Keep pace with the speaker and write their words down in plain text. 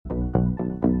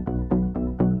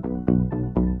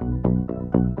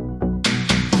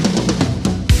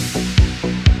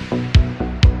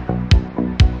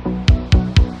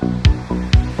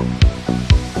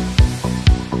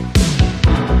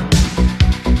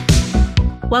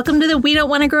Welcome to the We Don't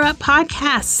Want to Grow Up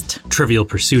podcast. Trivial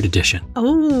Pursuit edition.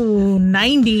 Oh,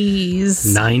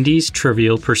 90s. 90s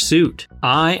Trivial Pursuit.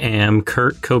 I am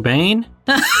Kurt Cobain.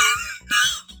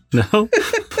 No?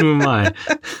 Who am I?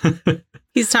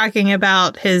 He's talking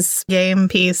about his game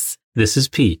piece. This is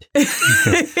Pete.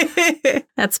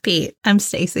 That's Pete. I'm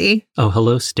Stacy. Oh,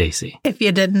 hello, Stacy. If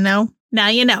you didn't know, now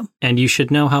you know. And you should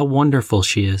know how wonderful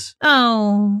she is.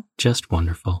 Oh. Just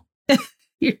wonderful.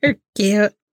 You're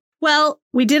cute. Well,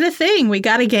 we did a thing. We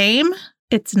got a game.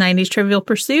 It's 90s Trivial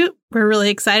Pursuit. We're really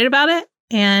excited about it.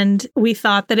 And we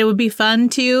thought that it would be fun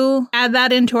to add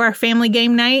that into our family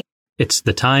game night. It's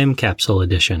the Time Capsule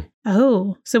edition.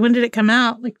 Oh, so when did it come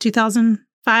out? Like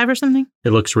 2005 or something?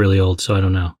 It looks really old, so I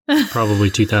don't know.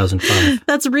 Probably 2005.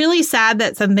 That's really sad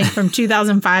that something from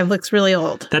 2005 looks really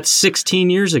old. That's 16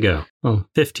 years ago. Well,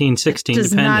 15, 16, It does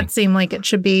depending. not seem like it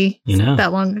should be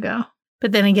that long ago.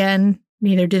 But then again,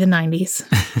 neither do the 90s.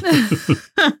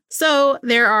 So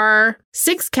there are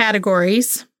 6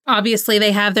 categories. Obviously,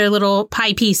 they have their little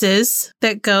pie pieces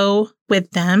that go with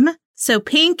them. So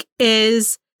pink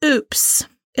is oops.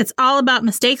 It's all about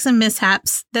mistakes and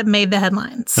mishaps that made the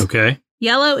headlines. Okay.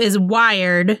 Yellow is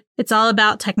wired. It's all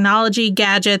about technology,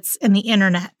 gadgets, and the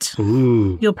internet.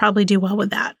 Ooh. You'll probably do well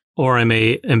with that. Or I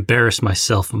may embarrass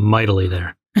myself mightily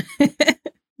there.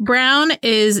 Brown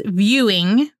is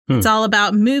viewing. It's all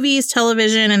about movies,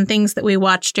 television, and things that we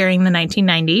watched during the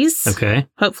 1990s. Okay.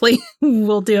 Hopefully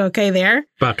we'll do okay there.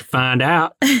 About to find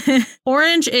out.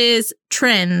 Orange is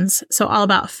trends. So all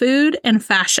about food and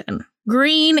fashion.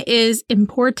 Green is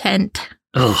important.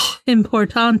 Ugh.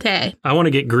 Importante. I want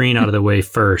to get green out of the way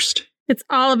first. It's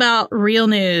all about real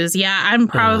news. Yeah, I'm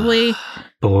probably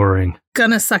boring.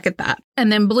 Gonna suck at that.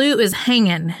 And then blue is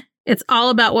hanging. It's all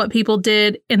about what people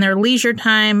did in their leisure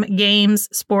time, games,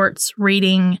 sports,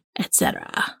 reading,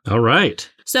 etc. All right.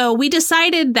 So we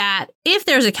decided that if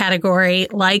there's a category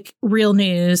like real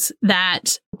news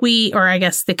that we, or I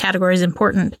guess the category is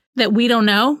important, that we don't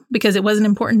know because it wasn't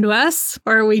important to us,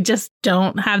 or we just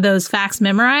don't have those facts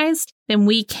memorized, then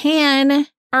we can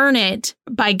earn it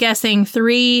by guessing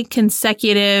 3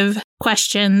 consecutive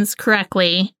questions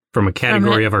correctly. From a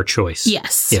category of our choice.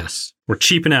 Yes. Yes. We're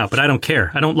cheaping out, but I don't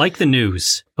care. I don't like the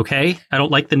news, okay? I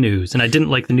don't like the news, and I didn't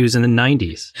like the news in the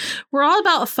 90s. We're all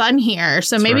about fun here,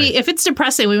 so maybe if it's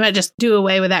depressing, we might just do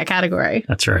away with that category.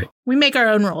 That's right. We make our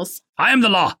own rules. I am the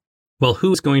law. Well,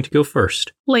 who's going to go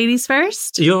first? Ladies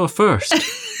first? You're first.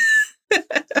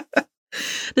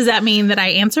 Does that mean that I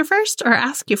answer first or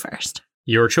ask you first?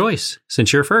 Your choice,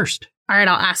 since you're first. All right,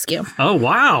 I'll ask you. Oh,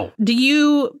 wow. Do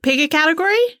you pick a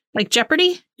category? Like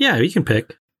Jeopardy? Yeah, you can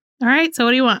pick. All right, so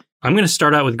what do you want? I'm going to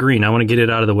start out with green. I want to get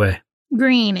it out of the way.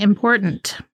 Green,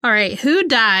 important. All right, who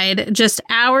died just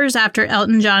hours after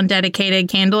Elton John dedicated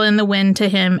Candle in the Wind to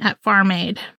him at Farm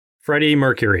Aid? Freddie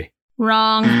Mercury.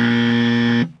 Wrong.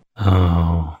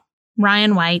 Oh.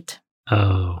 Ryan White.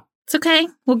 Oh. It's okay.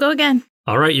 We'll go again.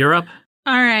 All right, you're up.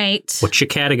 All right. What's your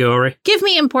category? Give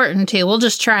me important, too. We'll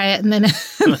just try it and then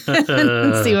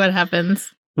and see what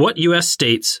happens. What U.S.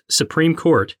 state's Supreme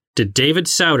Court did David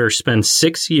Souter spend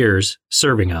 6 years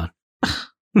serving on?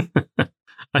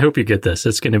 I hope you get this.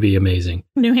 It's going to be amazing.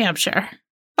 New Hampshire.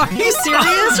 Are you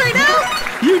serious right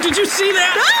now? Did you see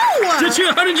that?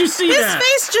 No! How did you see that?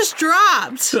 His face just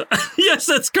dropped. Yes,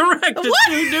 that's correct. What?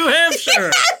 It's New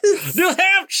Hampshire. Yes! New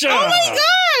Hampshire. Oh my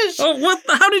gosh. Oh, what?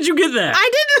 How did you get that?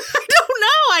 I don't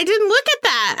know. I didn't look at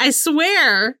that. I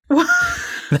swear.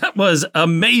 That was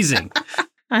amazing.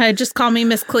 Just call me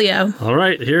Miss Cleo. All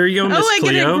right, here you go, Miss Cleo.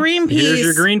 I get a green piece. Here's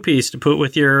your green piece to put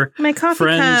with your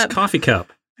friend's coffee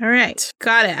cup. All right.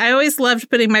 Got it. I always loved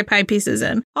putting my pie pieces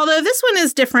in. Although this one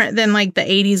is different than like the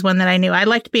 80s one that I knew. I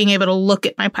liked being able to look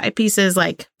at my pie pieces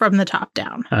like from the top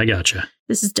down. I gotcha.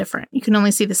 This is different. You can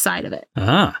only see the side of it.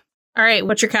 Ah. All right.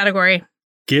 What's your category?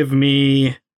 Give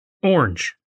me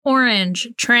orange. Orange.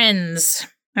 Trends.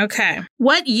 Okay.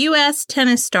 What U.S.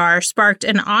 tennis star sparked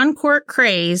an on-court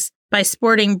craze by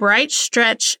sporting bright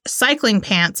stretch cycling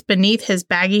pants beneath his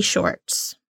baggy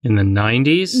shorts? In the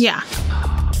 90s? Yeah.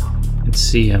 Let's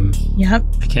see him. Yep.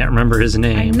 I can't remember his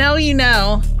name. I know you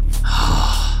know.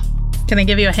 Can I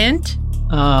give you a hint?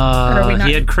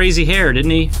 He had crazy hair,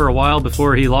 didn't he? For a while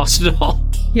before he lost it all.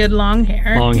 He had long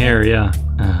hair. Long hair, yeah.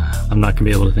 I'm not going to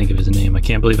be able to think of his name. I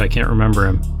can't believe I can't remember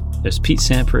him. There's Pete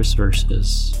Sampras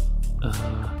versus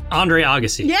Andre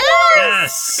Agassi.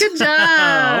 Yes! Good job.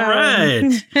 All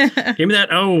right. Give me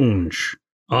that orange.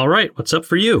 All right. What's up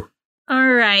for you? All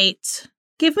right.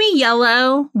 Give me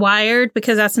yellow, Wired,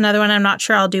 because that's another one I'm not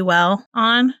sure I'll do well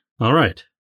on. All right.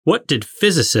 What did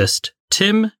physicist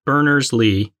Tim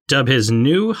Berners-Lee dub his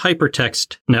new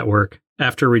hypertext network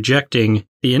after rejecting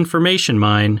the information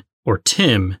mine, or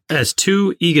TIM, as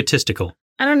too egotistical?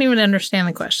 I don't even understand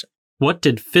the question. What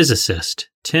did physicist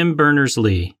Tim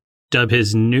Berners-Lee dub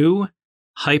his new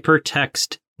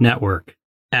hypertext network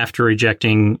after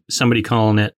rejecting somebody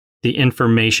calling it the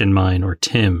information mine, or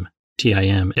TIM,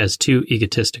 T-I-M, as too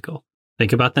egotistical?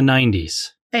 Think about the 90s.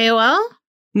 AOL?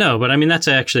 No, but I mean, that's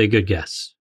actually a good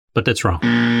guess. But that's wrong.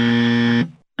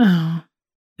 Oh.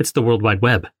 It's the World Wide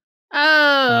Web.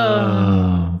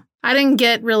 Oh. I didn't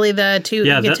get really the too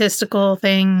egotistical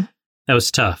thing. That was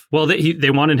tough. Well,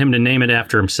 they wanted him to name it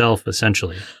after himself,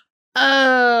 essentially.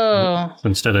 Oh. So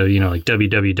instead of, like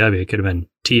www, it could have been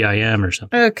TIM or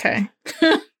something. Okay.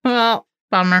 Well,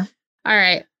 bummer. All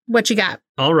right. What you got?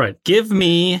 All right. Give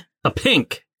me a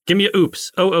pink. Give me a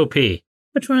oops. OOP.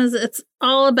 Which one is it? It's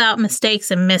all about mistakes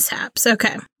and mishaps.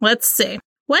 Okay. Let's see.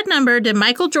 What number did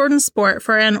Michael Jordan sport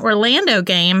for an Orlando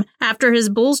game after his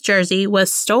Bulls jersey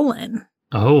was stolen?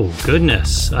 Oh,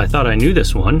 goodness. I thought I knew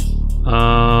this one.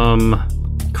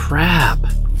 Crap.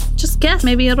 Just guess.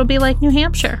 Maybe it'll be like New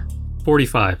Hampshire.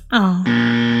 45.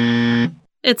 Oh.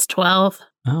 It's 12.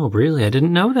 Oh, really? I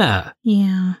didn't know that.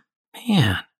 Yeah.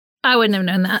 Man. I wouldn't have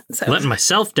known that. So. Letting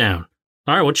myself down.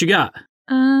 All right, what you got?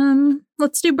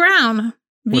 Let's do brown.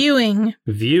 Viewing.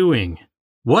 Viewing.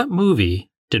 What movie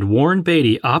did Warren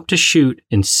Beatty opt to shoot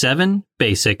in 7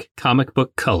 basic comic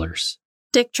book colors?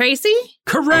 Dick Tracy?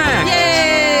 Correct!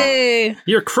 Yay!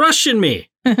 You're crushing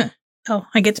me. Oh,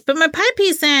 I get to put my pie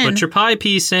piece in. Put your pie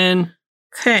piece in.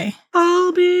 Okay.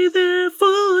 I'll be there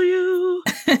for you.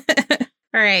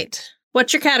 All right.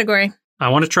 What's your category? I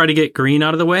want to try to get green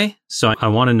out of the way, so I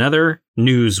want another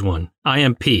news one.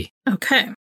 IMP. Okay.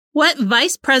 What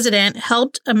vice president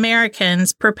helped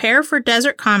Americans prepare for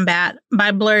desert combat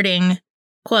by blurting,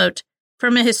 quote,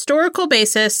 "From a historical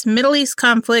basis, Middle East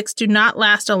conflicts do not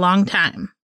last a long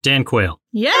time"? Dan Quayle.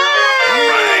 Yay! All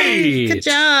right! Good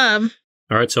job.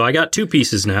 All right, so I got 2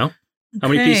 pieces now. How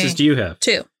many pieces do you have?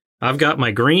 2. I've got my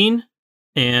green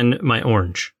and my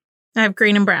orange. I have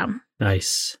green and brown.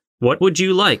 Nice. What would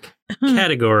you like,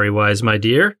 category-wise, my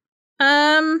dear?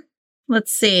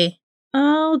 Let's see.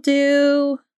 I'll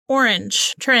do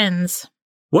orange. Trends.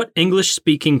 What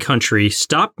English-speaking country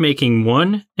stopped making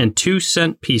 1 and 2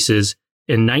 cent pieces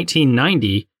in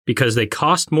 1990 because they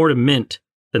cost more to mint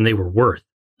than they were worth?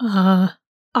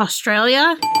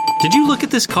 Australia? Did you look at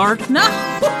this card? No!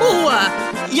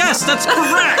 Yes, that's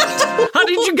correct! How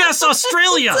did you guess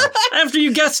Australia after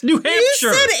you guessed New Hampshire?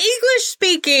 You said English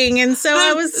speaking, and so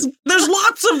There's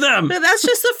lots of them! That's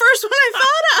just the first one I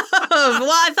thought of.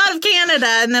 Well, I thought of Canada,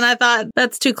 and then I thought,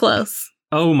 that's too close.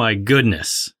 Oh my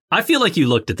goodness. I feel like you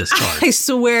looked at this card. I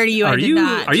swear to you, I did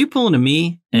not. Are you pulling a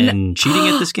me and cheating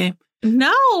at this game?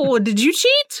 No. Did you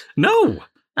cheat? No.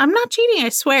 I'm not cheating, I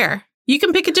swear. You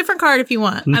can pick a different card if you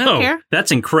want. I don't care.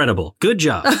 That's incredible. Good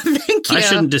job. Thank you. I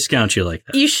shouldn't discount you like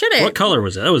that. You shouldn't. What color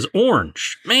was it? That was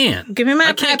orange. Man. Give me my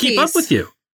I can't keep up with you.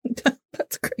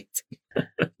 That's crazy.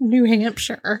 New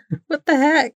Hampshire. What the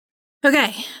heck?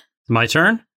 Okay. My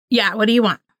turn? Yeah, what do you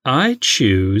want? I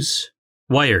choose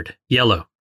Wired. Yellow.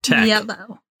 Tech.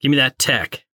 Yellow. Give me that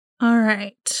tech. All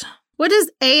right. What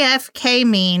does AFK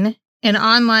mean in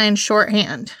online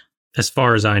shorthand? As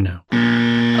far as I know.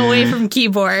 Away from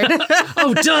keyboard.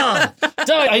 Oh, duh.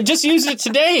 Duh. I just used it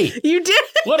today. You did?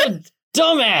 What a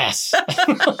dumbass.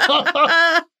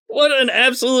 What an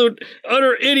absolute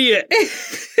utter idiot.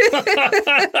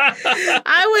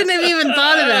 I wouldn't have even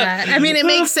thought of that. I mean, it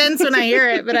makes sense when I hear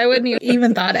it, but I wouldn't have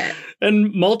even thought it.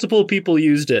 And multiple people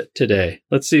used it today.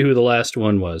 Let's see who the last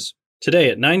one was. Today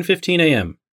at 9:15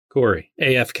 a.m. Corey,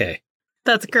 AFK.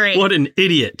 That's great. What an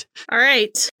idiot. All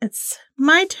right. It's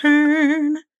my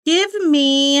turn. Give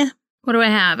me, what do I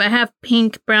have? I have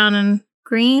pink, brown, and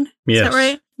green. Yes. Is that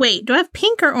right? Wait, do I have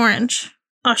pink or orange?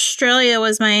 Australia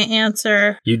was my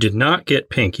answer. You did not get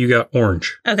pink. You got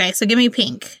orange. Okay, so give me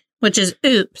pink, which is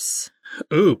oops.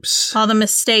 Oops. All the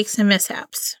mistakes and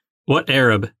mishaps. What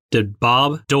Arab did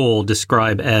Bob Dole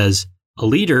describe as a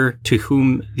leader to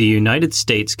whom the United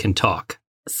States can talk?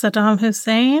 Saddam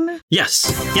Hussein? Yes,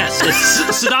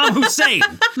 it's Saddam Hussein.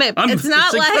 Babe, it's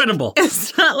incredible.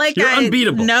 It's not like You're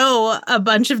unbeatable. Know a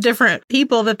bunch of different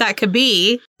people that could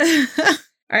be. All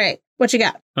right, what you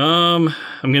got? I'm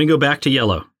going to go back to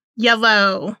yellow.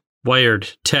 Yellow.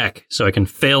 Wired tech, so I can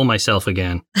fail myself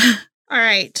again. All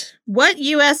right. What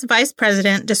U.S. vice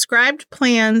president described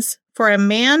plans for a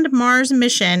manned Mars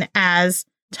mission as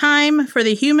time for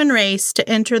the human race to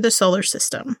enter the solar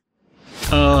system?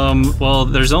 Well,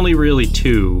 there's only really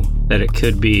two that it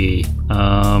could be.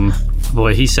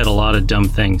 Boy, he said a lot of dumb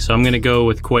things, so I'm going to go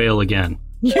with Quail again.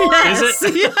 Yes.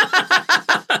 Is it?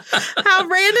 How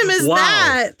random is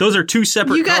that? Those are two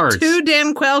separate cards. You got two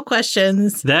Dan Quayle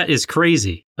questions. That is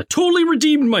crazy. I totally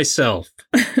redeemed myself.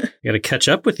 I got to catch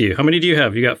up with you. How many do you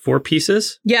have? You got 4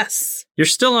 pieces? Yes. You're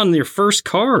still on your first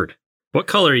card. What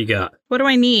color you got? What do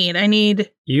I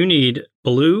need? You need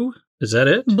blue. Is that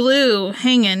it? Blue.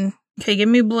 Hanging. Okay, give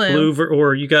me blue.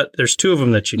 Or you got, there's 2 of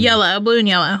them that you need. Yellow. Blue and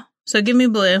yellow. So give me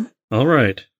blue. All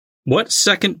right. What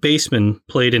second baseman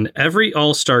played in every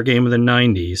All-Star game of the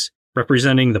 90s,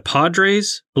 representing the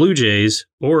Padres, Blue Jays,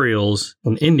 Orioles,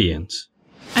 and Indians?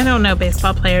 I don't know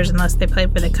baseball players unless they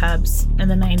played for the Cubs in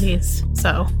the 90s,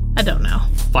 so I don't know.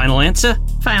 Final answer?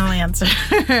 Final answer.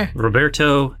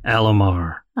 Roberto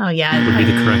Alomar. Oh, yeah. Would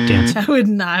be the correct answer. I would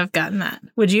not have gotten that.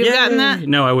 Would you have gotten that?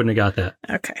 No, I wouldn't have got that.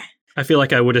 Okay. I feel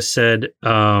like I would have said,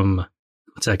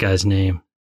 what's that guy's name?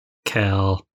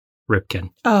 Cal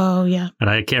Ripken. Oh, yeah. And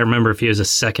I can't remember if he was a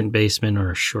second baseman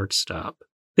or a shortstop. I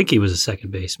think he was a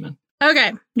second baseman.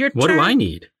 Okay, your turn. What do I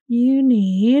need? You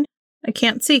need... I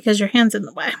can't see because your hand's in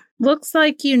the way. Looks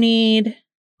like you need...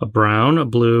 A brown, a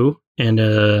blue, and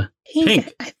a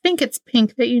pink. I think it's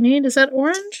pink that you need. Is that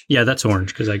orange? Yeah, that's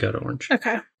orange because I got orange.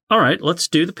 Okay. All right, let's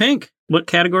do the pink. What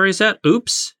category is that?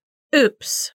 Oops.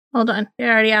 Oops. Hold on. I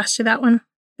already asked you that one.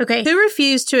 Okay. Who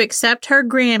refused to accept her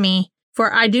Grammy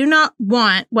for I Do Not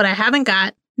Want What I Haven't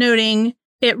Got, noting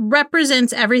it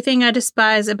represents everything I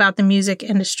despise about the music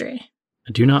industry?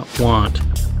 I do not want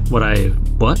what I...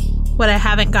 What? What I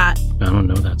Haven't Got. I don't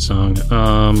know that song.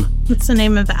 What's the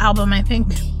name of the album, I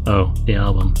think? Oh, the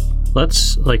album.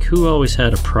 Let's, who always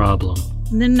had a problem?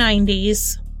 In the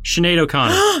 90s. Sinead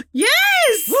O'Connor. Yes!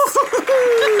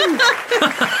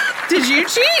 Did you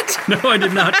cheat? No, I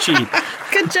did not cheat.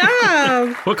 Good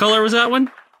job. What color was that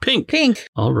one? Pink. Pink.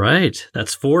 All right.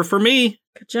 That's 4 for me.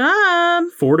 Good job.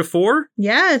 4-4?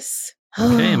 Yes.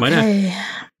 Okay, I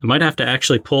might have to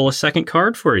actually pull a second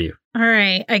card for you. All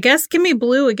right. I guess give me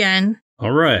blue again.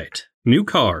 All right. New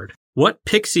card. What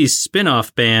Pixies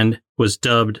spin-off band was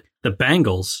dubbed the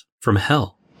Bangles from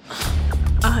Hell?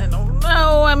 I don't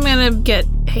know. I'm going to get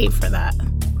hate for that.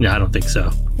 Yeah, I don't think so.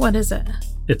 What is it?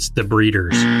 It's the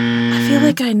Breeders. I feel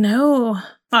like I know.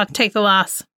 I'll take the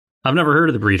loss. I've never heard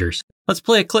of the Breeders. Let's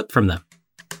play a clip from them.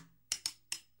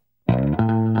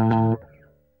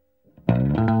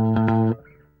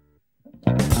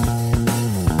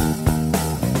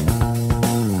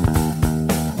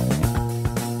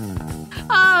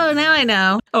 Oh, now I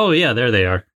know. Oh, yeah, there they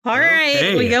are. All right,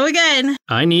 Okay. we go again.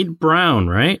 I need brown,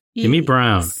 right? Give me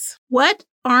brown. Yes. What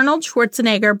Arnold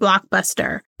Schwarzenegger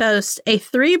blockbuster boasts a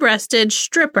 3-breasted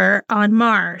stripper on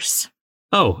Mars?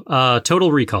 Oh,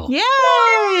 Total Recall.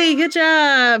 Yay! Good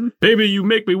job. Baby, you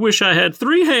make me wish I had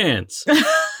 3 hands.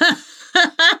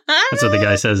 That's what the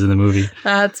guy says in the movie.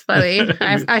 That's funny.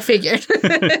 I figured.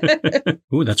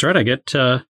 Ooh, that's right. I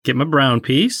get my brown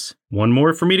piece. One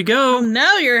more for me to go.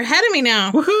 No, you're ahead of me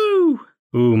now. Woohoo!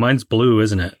 Ooh, mine's blue,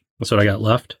 isn't it? That's what I got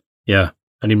left. Yeah,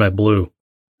 I need my blue.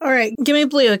 All right, give me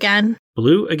blue again.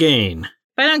 Blue again.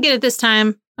 If I don't get it this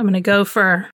time, I'm going to go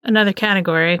for another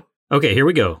category. Okay, here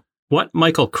we go. What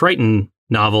Michael Crichton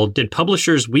novel did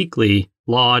Publishers Weekly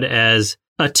laud as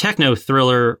a techno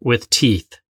thriller with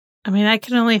teeth? I mean, I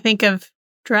can only think of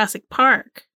Jurassic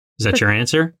Park. Is that your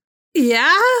answer?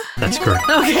 Yeah? That's correct.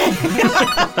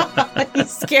 Okay. You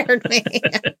scared me.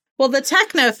 Well, the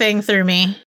techno thing threw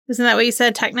me. Isn't that what you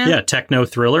said, techno? Yeah, techno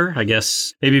thriller, I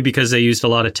guess. Maybe because they used a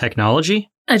lot of technology.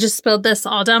 I just spilled this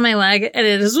all down my leg, and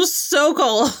it is so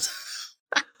cold.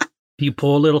 You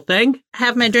poor little thing. I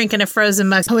have my drink in a frozen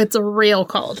mug, so it's real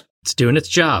cold. It's doing its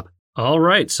job. All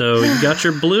right, so you got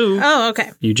your blue. Oh,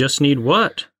 okay. You just need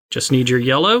what? Just need your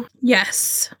yellow?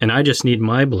 Yes. And I just need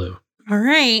my blue. All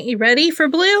right, you ready for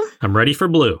blue? I'm ready for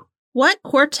blue. What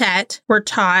quartet were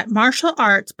taught martial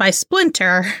arts by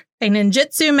Splinter, a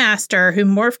ninjutsu master who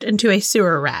morphed into a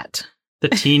sewer rat? The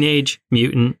Teenage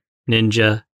Mutant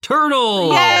Ninja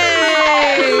Turtles!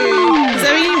 Yay! Does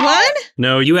that mean you won?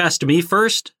 No, you asked me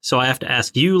first, so I have to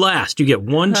ask you last. You get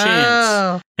one chance.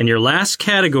 Oh. And your last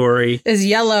category Is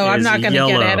yellow. I'm is not going to get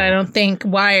yellow. it, I don't think.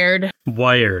 Wired.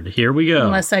 Wired. Here we go.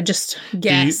 Unless I just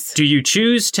guess. Do you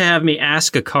choose to have me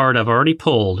ask a card I've already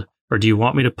pulled, or do you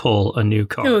want me to pull a new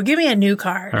card? Ooh, give me a new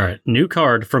card. All right, new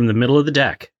card from the middle of the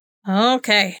deck.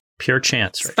 Okay. Pure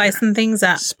chance. Right Spicing things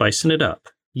up. Spicing it up.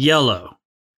 Yellow.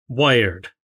 Wired.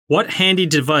 What handy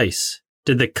device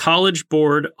did the College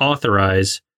Board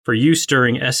authorize for use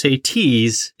during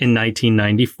SATs in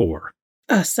 1994?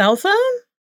 A cell phone?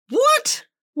 What?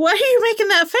 Why are you making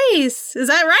that face? Is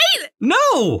that right?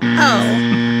 No!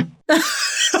 Oh.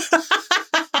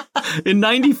 In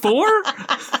 94?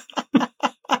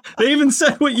 They even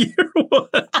said what year it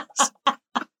was.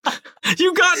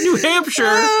 You got New Hampshire,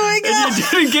 and you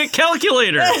didn't get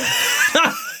calculator.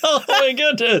 Oh, my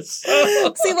goodness.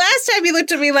 See, last time you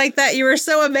looked at me like that, you were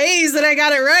so amazed that I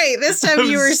got it right. This time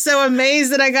you were so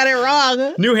amazed that I got it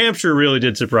wrong. New Hampshire really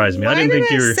did surprise me. Why I didn't think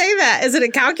you were... say that? Is it a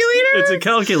calculator? It's a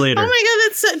calculator. Oh, my God,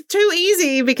 that's too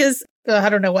easy because I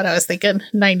don't know what I was thinking.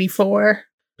 94.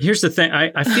 Here's the thing.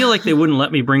 I feel like they wouldn't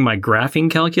let me bring my graphing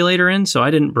calculator in, so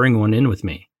I didn't bring one in with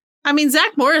me. I mean,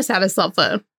 Zach Morris had a cell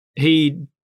phone. He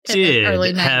did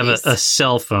have a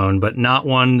cell phone, but not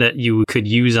one that you could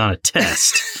use on a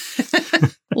test.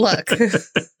 Look,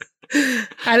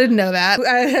 I didn't know that.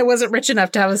 I wasn't rich enough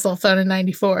to have a cell phone in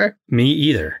 94. Me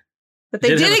either. But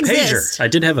they did exist. I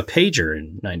did have a pager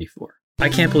in 94. I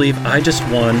can't believe I just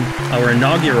won our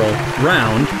inaugural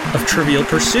round of Trivial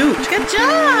Pursuit. Good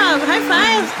job. High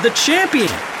five. The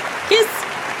champion. Kiss.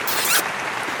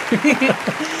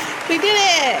 We did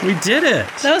it. We did it.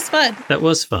 That was fun. That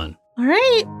was fun. All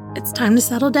right. It's time to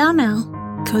settle down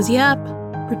now. Cozy up.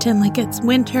 Pretend like it's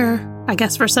winter. I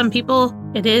guess for some people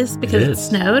it is because it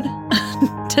snowed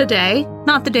today.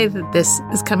 Not the day that this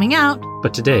is coming out.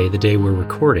 But today, the day we're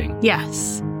recording.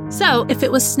 Yes. So if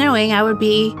it was snowing, I would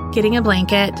be getting a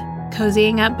blanket,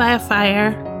 cozying up by a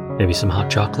fire. Maybe some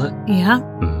hot chocolate? Yeah.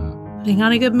 Putting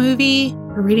on a good movie,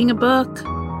 or reading a book,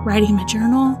 writing my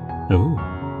journal. Ooh.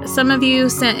 Some of you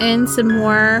sent in some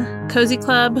more Cozy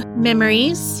Club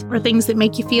memories or things that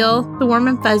make you feel the warm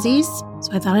and fuzzies.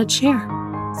 So I thought I'd share.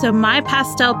 So my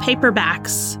pastel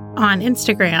paperbacks on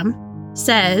Instagram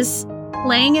says,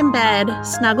 laying in bed,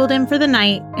 snuggled in for the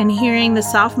night, and hearing the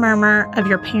soft murmur of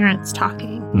your parents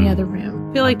talking in the other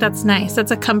room. I feel like that's nice.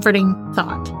 That's a comforting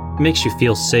thought. It makes you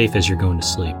feel safe as you're going to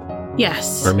sleep.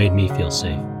 Yes. Or it made me feel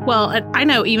safe. Well, I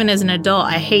know even as an adult,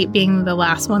 I hate being the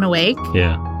last one awake.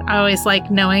 Yeah. I always like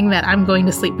knowing that I'm going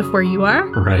to sleep before you are.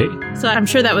 Right. So I'm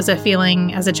sure that was a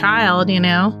feeling as a child,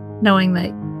 knowing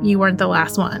that you weren't the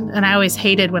last one. And I always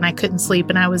hated when I couldn't sleep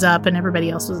and I was up and everybody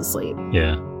else was asleep.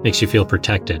 Yeah. Makes you feel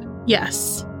protected.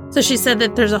 Yes. So she said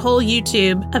that there's a whole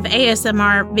YouTube of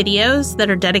ASMR videos that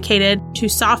are dedicated to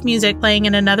soft music playing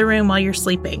in another room while you're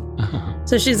sleeping.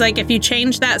 So she's like, if you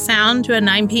change that sound to a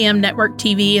 9 p.m. network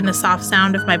TV and the soft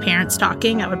sound of my parents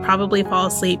talking, I would probably fall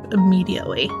asleep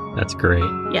immediately. That's great.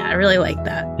 Yeah, I really like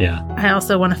that. Yeah. I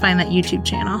also want to find that YouTube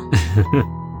channel.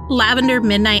 Lavender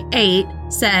Midnight 8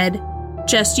 said,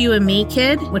 Just You and Me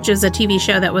Kid, which is a TV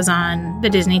show that was on the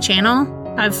Disney Channel.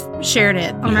 I've shared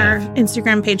it on our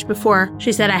Instagram page before.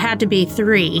 She said, I had to be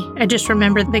 3. I just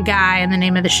remembered the guy and the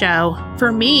name of the show.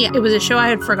 For me, it was a show I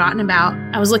had forgotten about.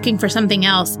 I was looking for something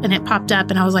else and it popped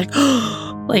up and I was like,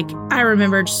 I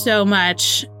remembered so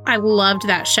much. I loved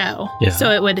that show. Yeah.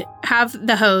 So it would have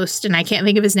the host, and I can't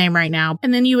think of his name right now.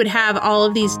 And then you would have all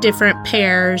of these different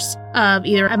pairs of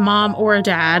either a mom or a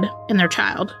dad and their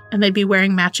child, and they'd be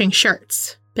wearing matching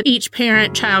shirts. But each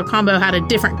parent-child combo had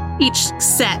each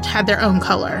set had their own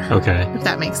color. Okay. If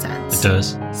that makes sense. It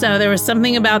does. So there was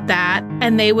something about that.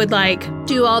 And they would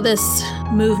do all this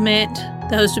movement.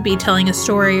 The host would be telling a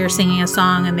story or singing a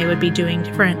song, and they would be doing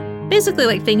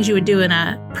basically things you would do in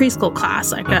a preschool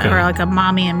class, or a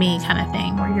mommy and me kind of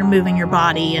thing, where you're moving your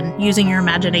body and using your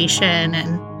imagination.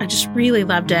 And I just really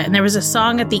loved it. And there was a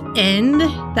song at the end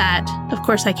that, of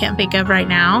course, I can't think of right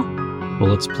now.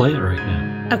 Well, let's play it right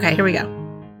now. Okay, here we go.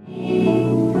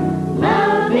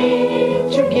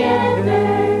 Loving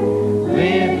together,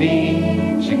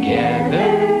 living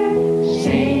together,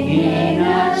 singing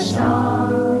a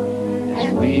song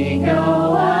as we go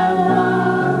along.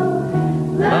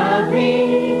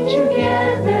 Loving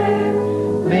together,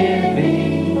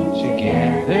 living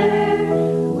together,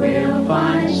 we'll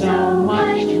find so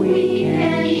much we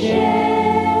can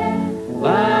share.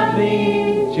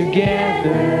 Loving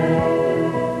together.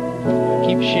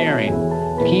 Keep sharing.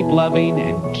 Keep loving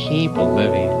and keep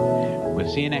living. We'll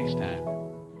see you next time.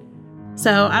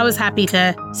 So I was happy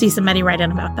to see somebody write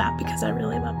in about that because I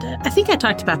really loved it. I think I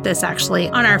talked about this actually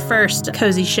on our first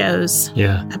Cozy Shows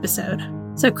episode.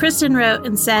 So Kristen wrote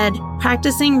and said,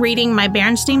 practicing reading my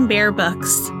Berenstain Bear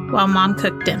books while Mom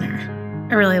cooked dinner.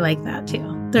 I really like that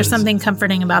too. There's something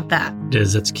comforting about that. It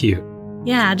is. That's cute.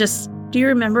 Yeah. Do you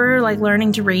remember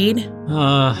learning to read?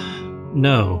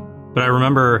 No. But I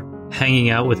remember hanging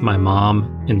out with my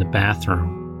mom in the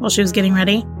bathroom while she was getting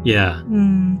ready. Yeah,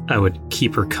 I would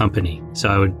keep her company. So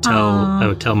I would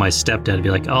tell my stepdad, I'd be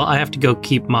like, "Oh, I have to go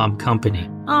keep Mom company."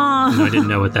 I didn't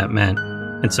know what that meant,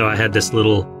 and so I had this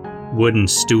little wooden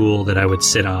stool that I would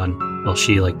sit on while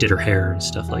she like did her hair and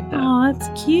stuff like that. Oh,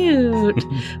 that's cute.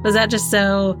 Was that just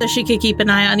so that she could keep an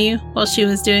eye on you while she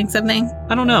was doing something?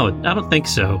 I don't know. I don't think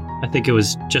so. I think it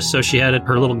was just so she had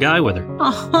her little guy with her.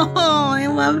 Oh, I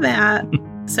love that.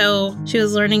 So she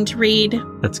was learning to read.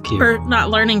 That's cute. Or not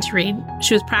learning to read.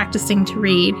 She was practicing to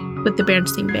read with the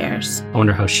Bernstein Bears. I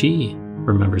wonder how she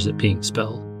remembers it being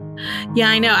spelled. Yeah,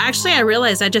 I know. Actually, I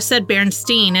realized I just said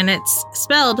Bernstein and it's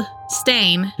spelled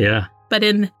stain. Yeah. But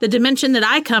in the dimension that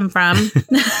I come from,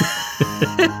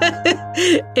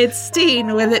 it's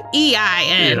Steen with an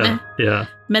E-I-N. Yeah.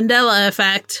 Mandela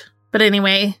effect. But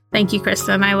anyway, thank you,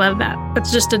 Kristen. I love that.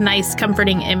 It's just a nice,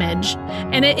 comforting image.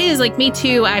 And it is, like, me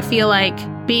too. I feel like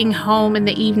being home in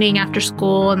the evening after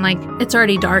school and, like, it's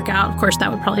already dark out. Of course,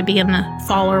 that would probably be in the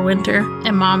fall or winter.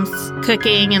 And Mom's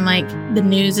cooking and, like, the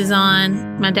news is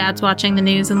on. My dad's watching the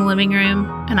news in the living room.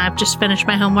 And I've just finished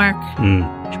my homework.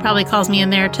 She probably calls me in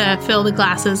there to fill the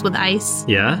glasses with ice.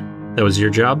 Yeah? That was your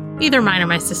job? Either mine or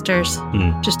my sister's.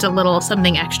 Just a little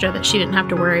something extra that she didn't have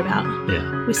to worry about.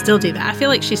 Yeah. We still do that. I feel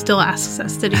like she still asks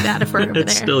us to do that if we're over there.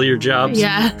 It's still your job?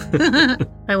 Yeah.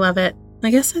 I love it.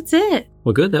 I guess that's it.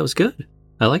 Well, good. That was good.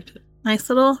 I liked it. Nice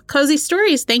little cozy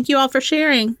stories. Thank you all for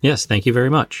sharing. Yes, thank you very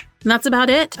much. And that's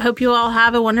about it. I hope you all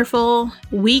have a wonderful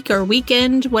week or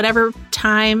weekend, whatever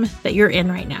time that you're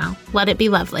in right now. Let it be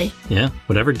lovely. Yeah,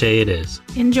 whatever day it is.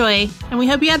 Enjoy. And we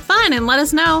hope you had fun, and let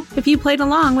us know if you played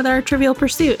along with our Trivial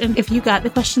Pursuit and if you got the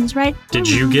questions right. Did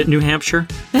you get New Hampshire?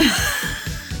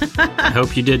 I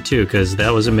hope you did too, because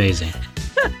that was amazing.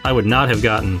 I would not have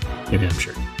gotten New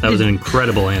Hampshire. That was an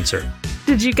incredible answer.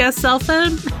 Did you guess cell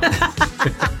phone?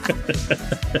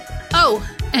 Oh,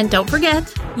 and don't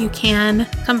forget, you can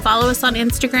come follow us on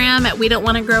Instagram at We Don't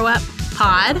Want to Grow Up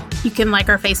Pod. You can like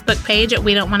our Facebook page at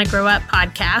We Don't Want to Grow Up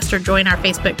Podcast or join our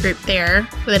Facebook group there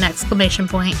with an exclamation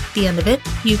point at the end of it.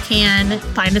 You can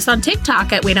find us on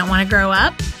TikTok at We Don't Want to Grow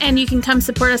Up. And you can come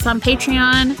support us on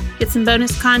Patreon, get some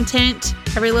bonus content.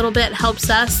 Every little bit helps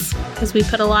us because we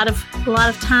put a lot of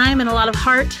time and a lot of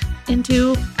heart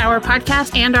into our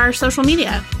podcast and our social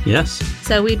media. Yes.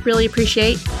 So we'd really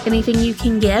appreciate anything you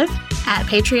can give at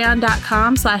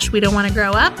patreon.com/we don't want to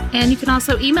grow up. And you can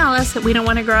also email us at we don't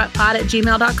want to grow up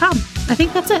pod@gmail.com. I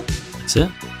think that's it. That's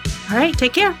it. All right.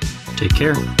 Take care. Take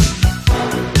care.